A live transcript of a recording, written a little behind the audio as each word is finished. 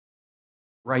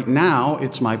Right now,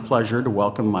 it's my pleasure to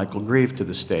welcome Michael Greve to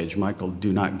the stage. Michael,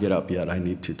 do not get up yet. I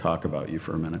need to talk about you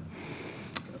for a minute.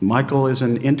 Michael is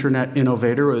an internet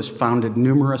innovator who has founded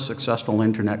numerous successful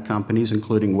internet companies,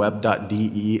 including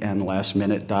web.de and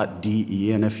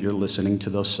lastminute.de. And if you're listening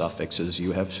to those suffixes,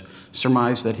 you have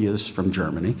surmised that he is from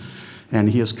Germany.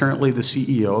 And he is currently the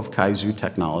CEO of Kaizu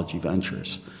Technology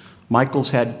Ventures. Michael's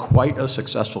had quite a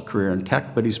successful career in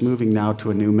tech, but he's moving now to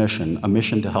a new mission, a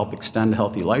mission to help extend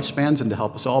healthy lifespans and to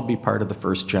help us all be part of the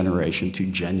first generation to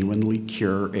genuinely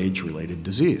cure age-related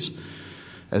disease.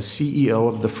 As CEO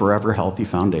of the Forever Healthy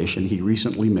Foundation, he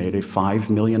recently made a $5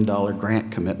 million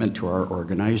grant commitment to our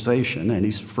organization, and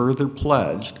he's further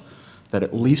pledged that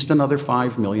at least another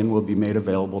 $5 million will be made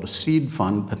available to seed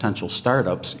fund potential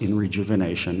startups in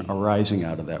rejuvenation arising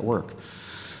out of that work.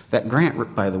 That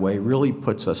grant, by the way, really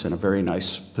puts us in a very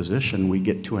nice position. We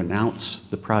get to announce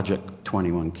the Project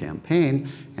 21 campaign,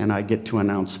 and I get to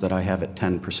announce that I have it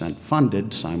 10%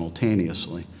 funded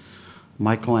simultaneously.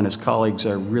 Michael and his colleagues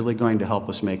are really going to help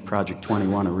us make Project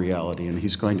 21 a reality, and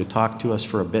he's going to talk to us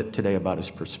for a bit today about his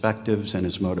perspectives and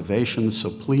his motivations, so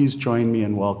please join me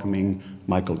in welcoming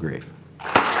Michael Greve.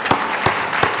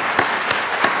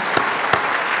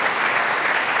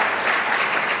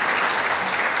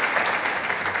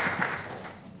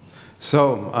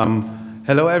 So,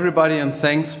 hello everybody, and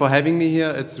thanks for having me here.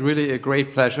 It's really a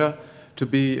great pleasure to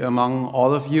be among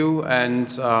all of you, and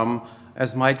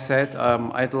as Mike said,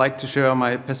 I'd like to share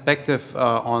my perspective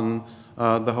on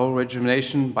the whole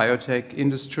rejuvenation biotech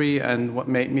industry and what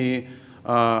made me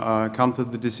come to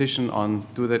the decision on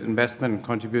do that investment and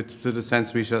contribute to the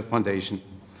SENS Research Foundation.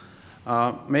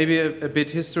 Maybe a bit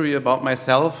history about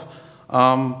myself.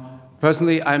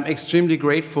 Personally, I'm extremely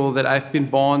grateful that I've been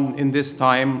born in this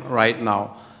time right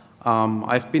now.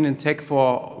 I've been in tech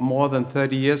for more than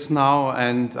 30 years now,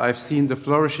 and I've seen the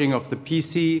flourishing of the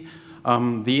PC,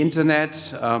 the internet,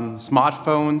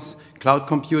 smartphones, cloud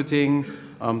computing,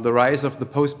 the rise of the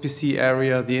post-PC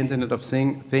area, the Internet of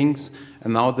Things,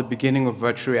 and now the beginning of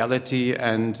virtual reality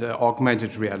and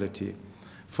augmented reality.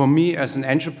 For me as an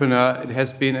entrepreneur, it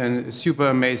has been a super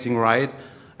amazing ride.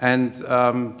 And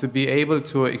to be able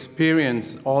to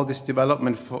experience all this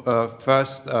development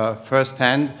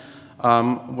firsthand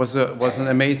was an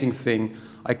amazing thing.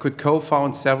 I could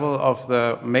co-found several of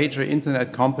the major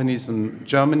internet companies in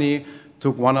Germany,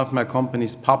 took one of my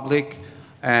companies public,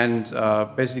 and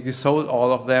basically sold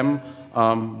all of them,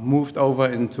 moved over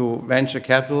into venture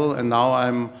capital, and now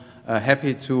I'm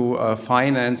happy to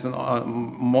finance and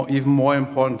even more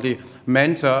importantly,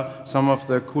 mentor some of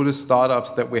the coolest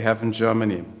startups that we have in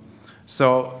Germany.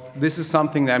 So this is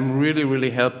something that I'm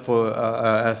really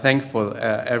thankful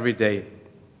every day.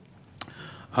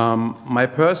 My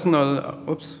personal,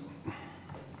 oops.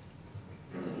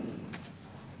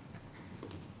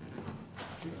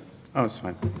 Oh, it's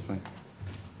fine, it's fine.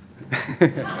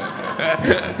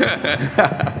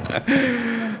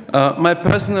 My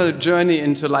personal journey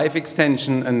into life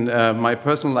extension and my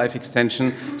personal life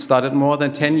extension started more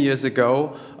than 10 years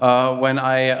ago when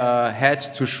I had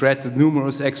to shred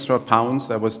numerous extra pounds.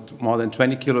 I was more than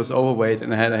 20 kilos overweight,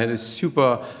 and I had a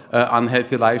super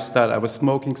unhealthy lifestyle. I was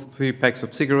smoking 3 packs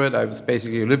of cigarettes. I was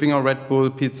basically living on Red Bull,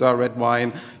 pizza, red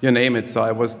wine, you name it. So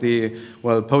I was the,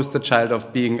 well, poster child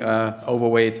of being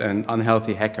overweight and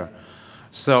unhealthy hacker.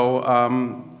 So,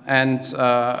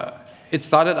 it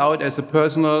started out as a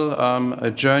personal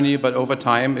journey, but over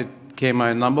time it became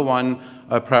my #1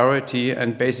 priority,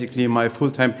 and basically my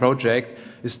full-time project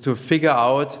is to figure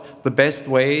out the best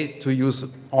way to use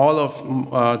all of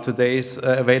today's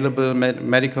available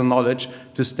medical knowledge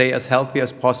to stay as healthy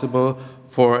as possible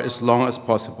for as long as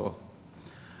possible.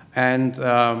 And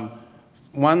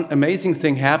one amazing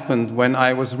thing happened when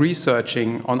I was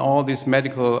researching on all these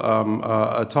medical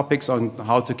topics on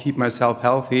how to keep myself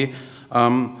healthy,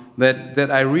 that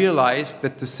I realized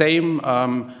that the same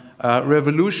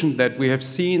revolution that we have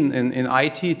seen in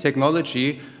IT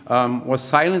technology was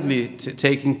silently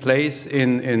taking place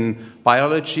in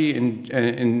biology,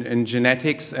 in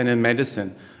genetics, and in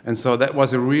medicine. And so that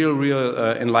was a real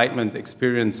enlightenment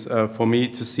experience for me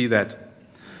to see that.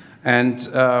 And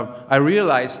I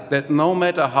realized that no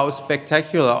matter how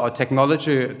spectacular our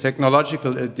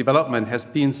technological development has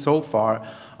been so far,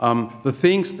 the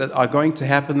things that are going to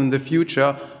happen in the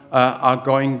future are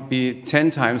going to be 10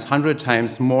 times, 100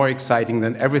 times more exciting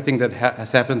than everything that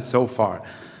has happened so far.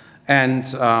 And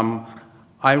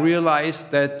I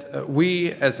realized that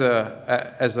we as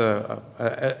a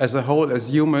whole, as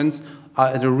humans, are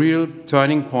at a real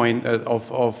turning point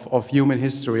of human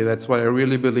history. That's what I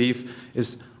really believe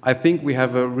is I think we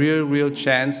have a real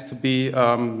chance to be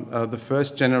the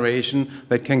first generation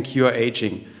that can cure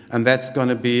aging. and that's going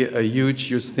to be a huge,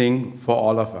 huge thing for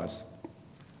all of us.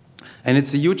 And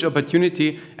it's a huge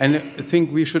opportunity, and I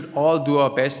think we should all do our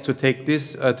best to take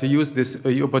this, to use this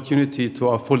opportunity to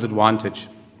our full advantage.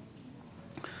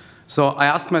 So I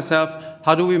asked myself,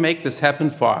 how do we make this happen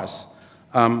for us?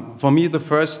 For me, the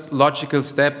first logical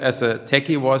step as a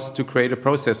techie was to create a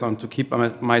process on to keep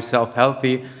myself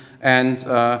healthy, and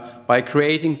by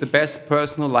creating the best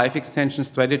personal life extension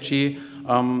strategy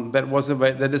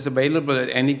that is available at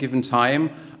any given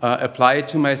time, apply it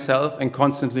to myself and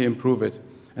constantly improve it.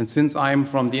 And since I'm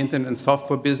from the internet and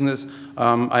software business,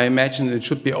 I imagine it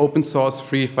should be open source,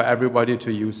 free for everybody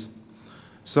to use.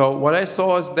 So what I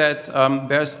saw is that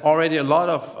there's already a lot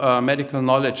of medical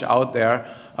knowledge out there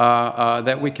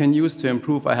that we can use to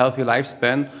improve a healthy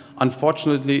lifespan.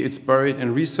 Unfortunately, it's buried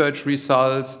in research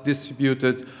results,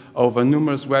 distributed over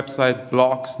numerous websites,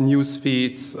 blogs, news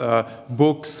feeds,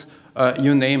 books,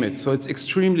 you name it. So it's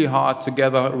extremely hard to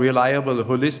gather reliable,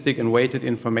 holistic, and weighted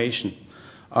information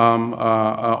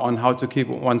on how to keep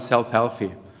oneself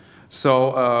healthy.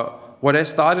 So what I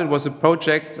started was a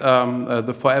project,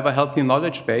 the Forever Healthy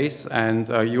Knowledge Base, and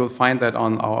you will find that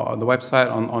on the website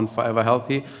on Forever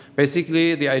Healthy.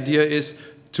 Basically, the idea is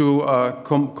to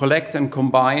collect and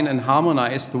combine and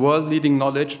harmonize the world-leading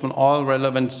knowledge from all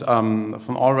relevant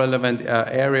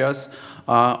areas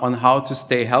on how to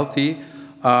stay healthy,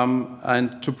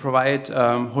 and to provide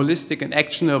holistic and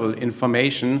actionable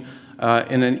information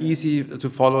in an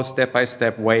easy-to-follow,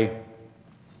 step-by-step way.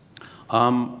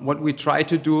 What we try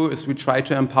to do is we try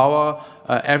to empower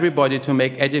everybody to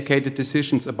make educated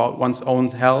decisions about one's own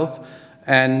health,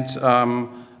 and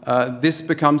this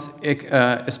becomes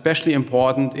especially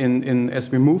important as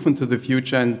we move into the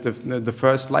future and the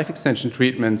first life extension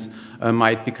treatments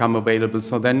might become available.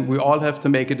 So then we all have to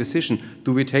make a decision.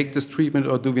 Do we take this treatment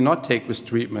or do we not take this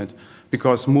treatment?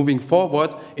 Because moving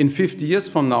forward, in 50 years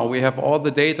from now, we have all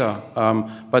the data,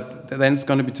 but then it's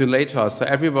going to be too late for us.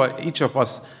 So each of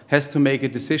us has to make a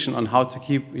decision on how to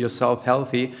keep yourself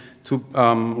healthy to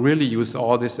really use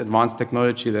all this advanced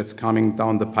technology that's coming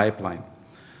down the pipeline.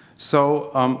 So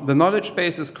the knowledge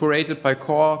base is curated by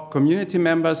core community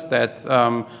members that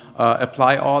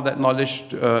apply all that knowledge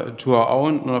to our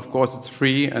own. And of course, it's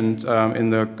free and in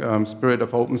the spirit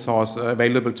of open source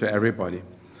available to everybody.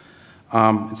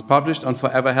 It's published on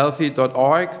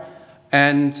foreverhealthy.org,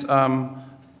 and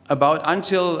about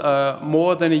until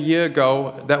more than a year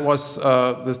ago, that was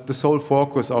the sole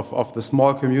focus of the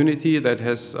small community that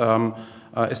has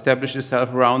established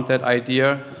itself around that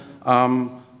idea.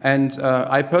 And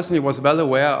I personally was well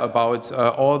aware about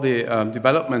all the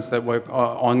developments that were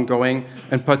ongoing,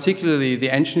 and particularly the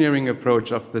engineering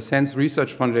approach of the SENS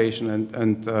Research Foundation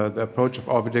and the approach of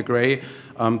Michael Greve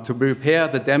to repair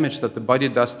the damage that the body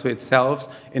does to itself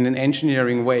in an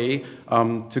engineering way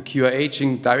to cure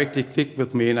aging directly clicked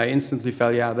with me, and I instantly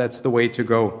felt, yeah, that's the way to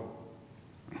go.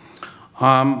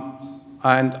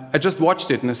 And I just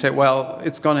watched it and I said, well,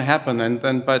 it's going to happen.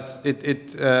 But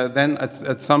then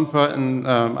at some point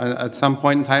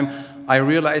in time, I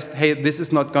realized, hey, this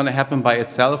is not going to happen by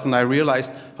itself. And I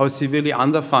realized how severely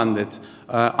underfunded,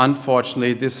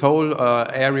 unfortunately, this whole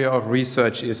area of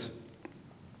research is.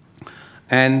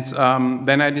 And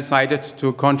then I decided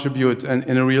to contribute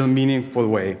in a real meaningful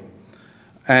way.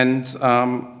 And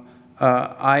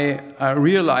I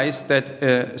realized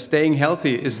that staying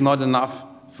healthy is not enough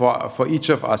for each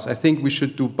of us. I think we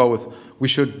should do both. We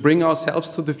should bring ourselves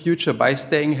to the future by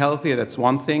staying healthy, that's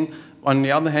one thing. On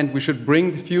the other hand, we should bring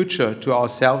the future to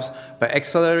ourselves by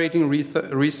accelerating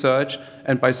research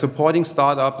and by supporting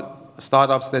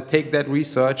startups that take that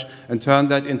research and turn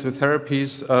that into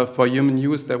therapies for human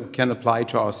use that we can apply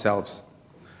to ourselves.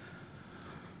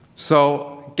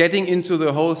 So getting into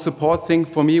the whole support thing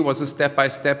for me was a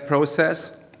step-by-step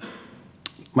process.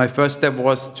 My first step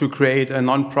was to create a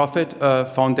non-profit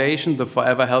foundation, the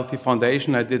Forever Healthy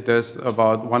Foundation. I did this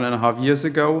about 1.5 years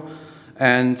ago.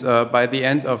 And by the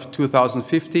end of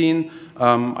 2015,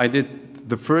 I did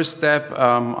the first step.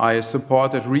 I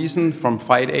supported Reason from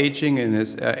Fight Aging in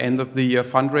his end-of-the-year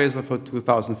fundraiser for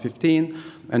 2015.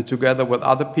 And together with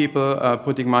other people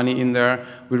putting money in there,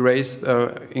 we raised,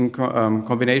 in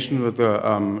combination with the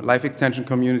life extension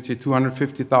community,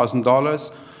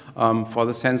 $250,000. For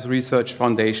the SENS Research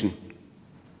Foundation.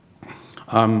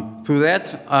 Through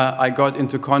that, I got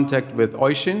into contact with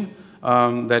Eushin,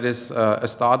 that is a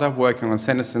startup working on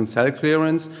senescent cell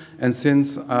clearance. And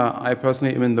since I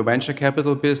personally am in the venture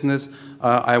capital business,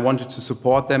 I wanted to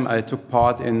support them. I took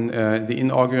part in the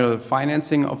inaugural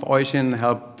financing of Eushin,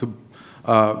 helped to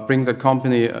bring the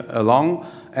company along.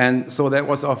 And so that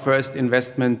was our first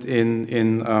investment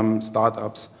in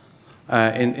startups.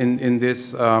 in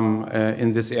this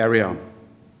area.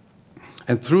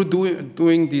 And through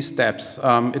doing these steps,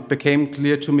 it became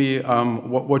clear to me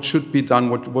what should be done,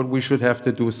 what we should have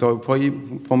to do. So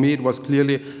for me, it was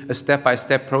clearly a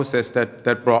step-by-step process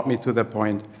that brought me to that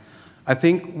point. I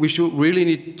think we should really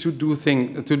need to do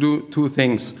two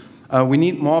things. We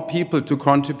need more people to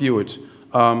contribute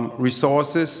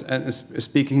resources and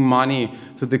speaking money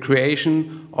to the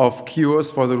creation of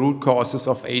cures for the root causes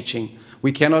of aging.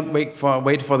 We cannot wait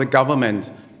for the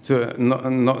government to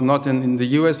not in the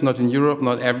US, not in Europe,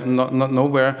 not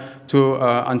nowhere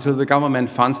until the government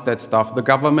funds that stuff. The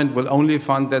government will only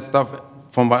fund that stuff,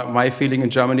 from my feeling in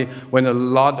Germany, when a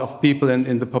lot of people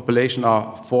in the population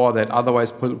are for that.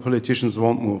 Otherwise, politicians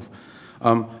won't move.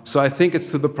 So I think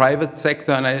it's to the private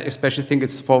sector, and I especially think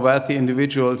it's for wealthy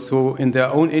individuals who, in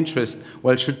their own interest,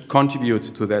 should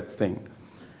contribute to that thing.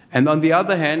 And on the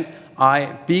other hand,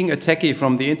 being a techie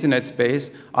from the internet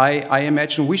space, I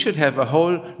imagine we should have a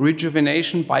whole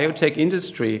rejuvenation biotech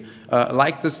industry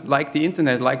like the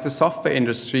internet, like the software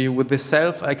industry, with the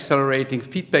self-accelerating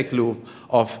feedback loop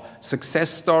of success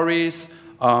stories,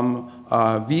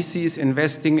 VCs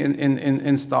investing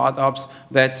in startups,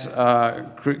 that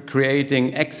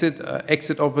creating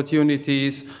exit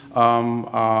opportunities,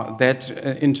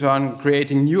 that in turn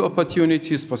creating new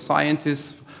opportunities for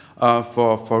scientists,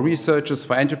 for researchers,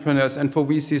 for entrepreneurs, and for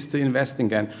VCs to invest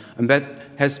again. And that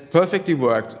has perfectly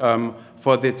worked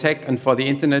for the tech and for the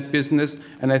internet business.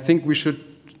 And I think we should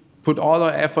put all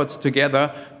our efforts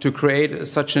together to create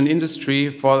such an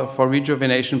industry for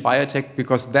rejuvenation biotech,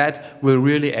 because that will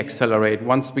really accelerate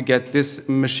once we get this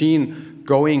machine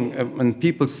going and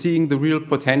people seeing the real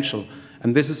potential.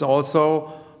 And this is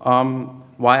also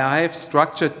why I have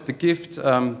structured the gift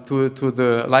to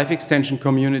the life extension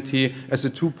community as a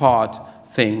two-part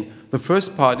thing. The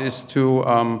first part is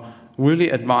to really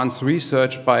advance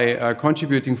research by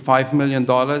contributing $5 million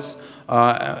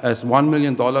as $1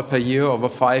 million per year over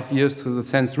 5 years to the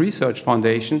SENS Research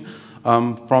Foundation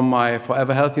from my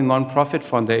Forever Healthy nonprofit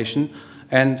foundation.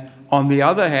 And on the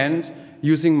other hand,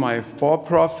 using my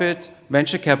for-profit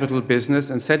venture capital business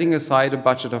and setting aside a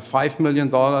budget of $5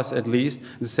 million at least,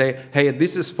 and say, hey,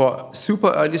 this is for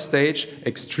super early stage,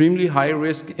 extremely high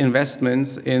risk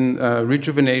investments in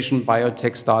rejuvenation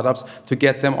biotech startups to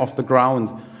get them off the ground.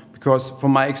 Because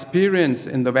from my experience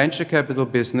in the venture capital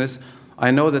business,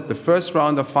 I know that the first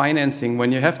round of financing,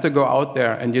 when you have to go out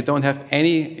there and you don't have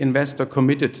any investor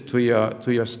committed to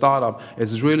your startup,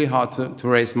 it's really hard to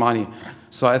raise money.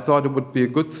 So I thought it would be a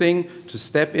good thing to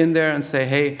step in there and say,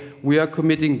 hey, we are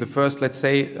committing the first, let's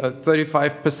say,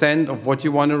 35% of what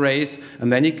you want to raise,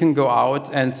 and then you can go out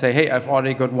and say, hey, I've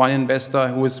already got one investor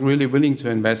who is really willing to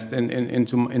invest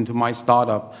into my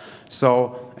startup.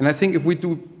 So, and I think if we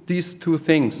do these two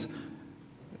things,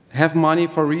 have money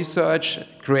for research,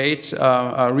 create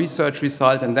a research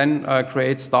result, and then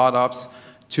create startups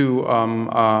to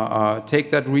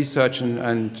take that research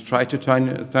and try to turn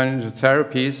it into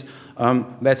therapies,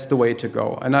 that's the way to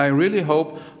go. And I really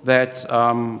hope that,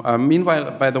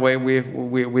 meanwhile, by the way,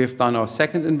 we've done our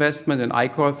second investment in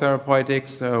iCore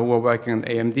Therapeutics, who are working on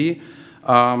AMD.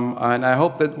 And I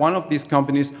hope that one of these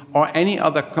companies or any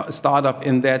other startup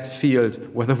in that field,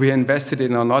 whether we invested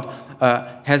in or not,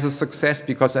 has a success,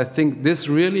 because I think this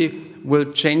really will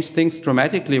change things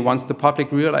dramatically once the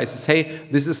public realizes, hey,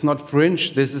 this is not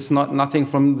fringe, this is not nothing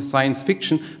from the science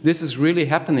fiction, this is really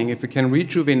happening. If we can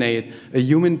rejuvenate a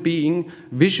human being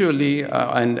visually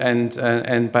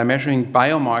and by measuring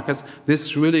biomarkers, this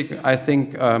is really, I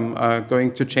think,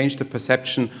 going to change the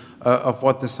perception of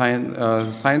what the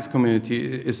science community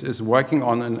is working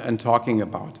on and talking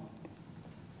about.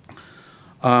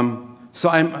 So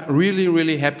I'm really,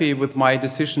 really happy with my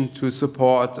decision to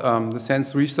support the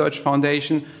SENS Research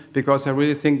Foundation, because I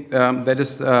really think that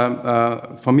is,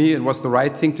 for me, it was the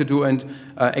right thing to do, and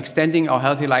extending our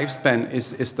healthy lifespan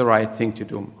is the right thing to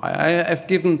do. I've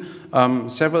given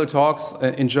several talks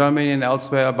in Germany and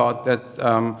elsewhere about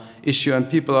that issue, and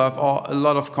people have a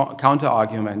lot of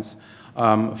counter-arguments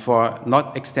for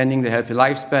not extending the healthy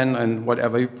lifespan and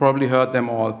whatever. You probably heard them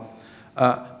all.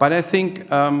 But I think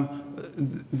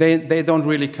they don't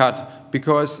really cut,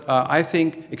 because I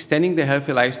think extending the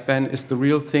healthy lifespan is the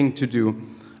real thing to do.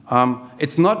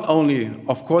 It's not only,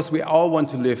 of course, we all want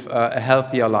to live a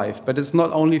healthier life, but it's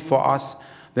not only for us.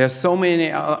 There are so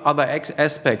many other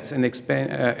aspects in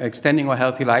extending our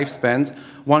healthy lifespans.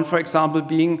 One, for example,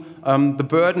 being the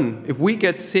burden. If we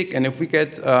get sick and if we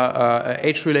get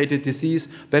age-related disease,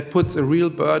 that puts a real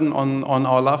burden on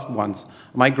our loved ones.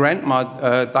 My grandma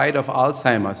died of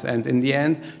Alzheimer's, and in the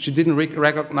end, she didn't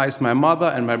recognize my mother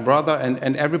and my brother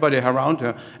and everybody around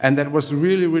her, and that was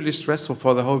really, really stressful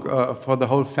for the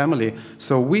whole family.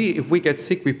 So if we get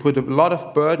sick, we put a lot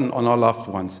of burden on our loved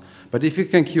ones. But if you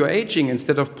can cure aging,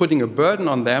 instead of putting a burden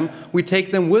on them, we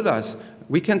take them with us.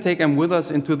 We can take them with us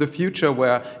into the future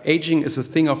where aging is a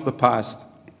thing of the past.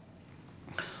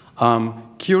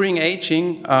 Curing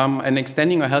aging and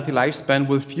extending a healthy lifespan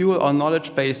will fuel our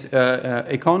knowledge-based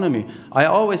economy. I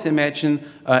always imagine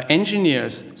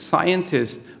engineers,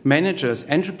 scientists, managers,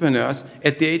 entrepreneurs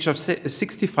at the age of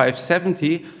 65,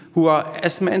 70 who are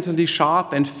as mentally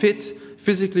sharp and fit,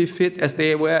 physically fit as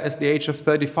they were at the age of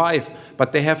 35,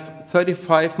 but they have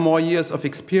 35 more years of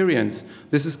experience.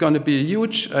 This is going to be a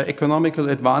huge economical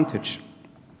advantage.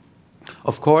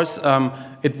 Of course,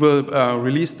 it will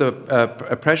release the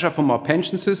pressure from our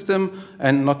pension system,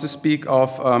 and not to speak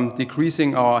of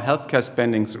decreasing our healthcare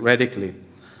spendings radically.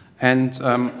 And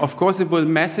of course, it will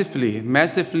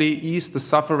massively ease the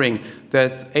suffering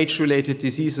that age-related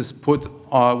diseases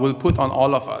will put on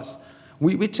all of us.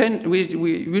 We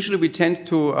usually tend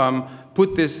to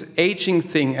put this aging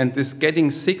thing and this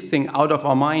getting sick thing out of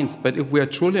our minds. But if we are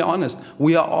truly honest,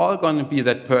 we are all going to be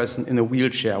that person in a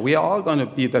wheelchair. We are all going to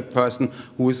be that person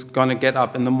who is going to get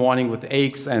up in the morning with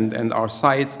aches and our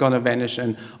sight's going to vanish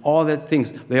and all that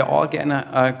things. They are all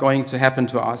going to happen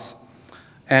to us.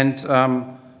 And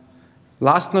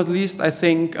last not least, I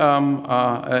think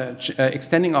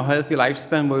extending our healthy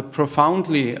lifespan will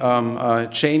profoundly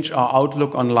change our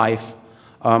outlook on life.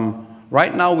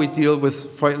 Right now we deal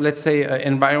with, let's say,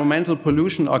 environmental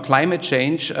pollution or climate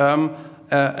change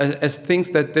as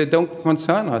things that they don't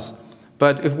concern us.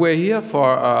 But if we're here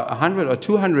for 100 or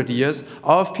 200 years,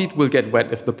 our feet will get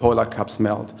wet if the polar caps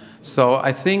melt. So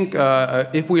I think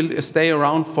if we stay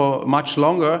around for much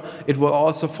longer, it will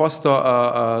also foster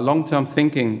long-term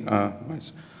thinking.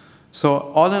 So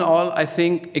all in all, I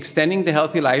think extending the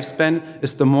healthy lifespan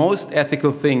is the most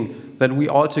ethical thing that we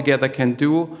all together can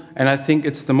do, and I think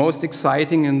it's the most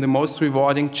exciting and the most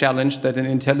rewarding challenge that an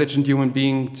intelligent human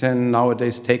being can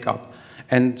nowadays take up.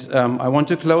 And I want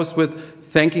to close with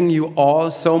thanking you all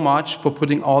so much for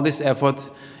putting all this effort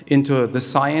into the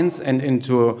science and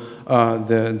into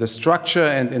the structure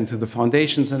and into the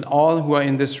foundations and all who are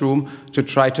in this room to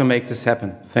try to make this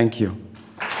happen. Thank you.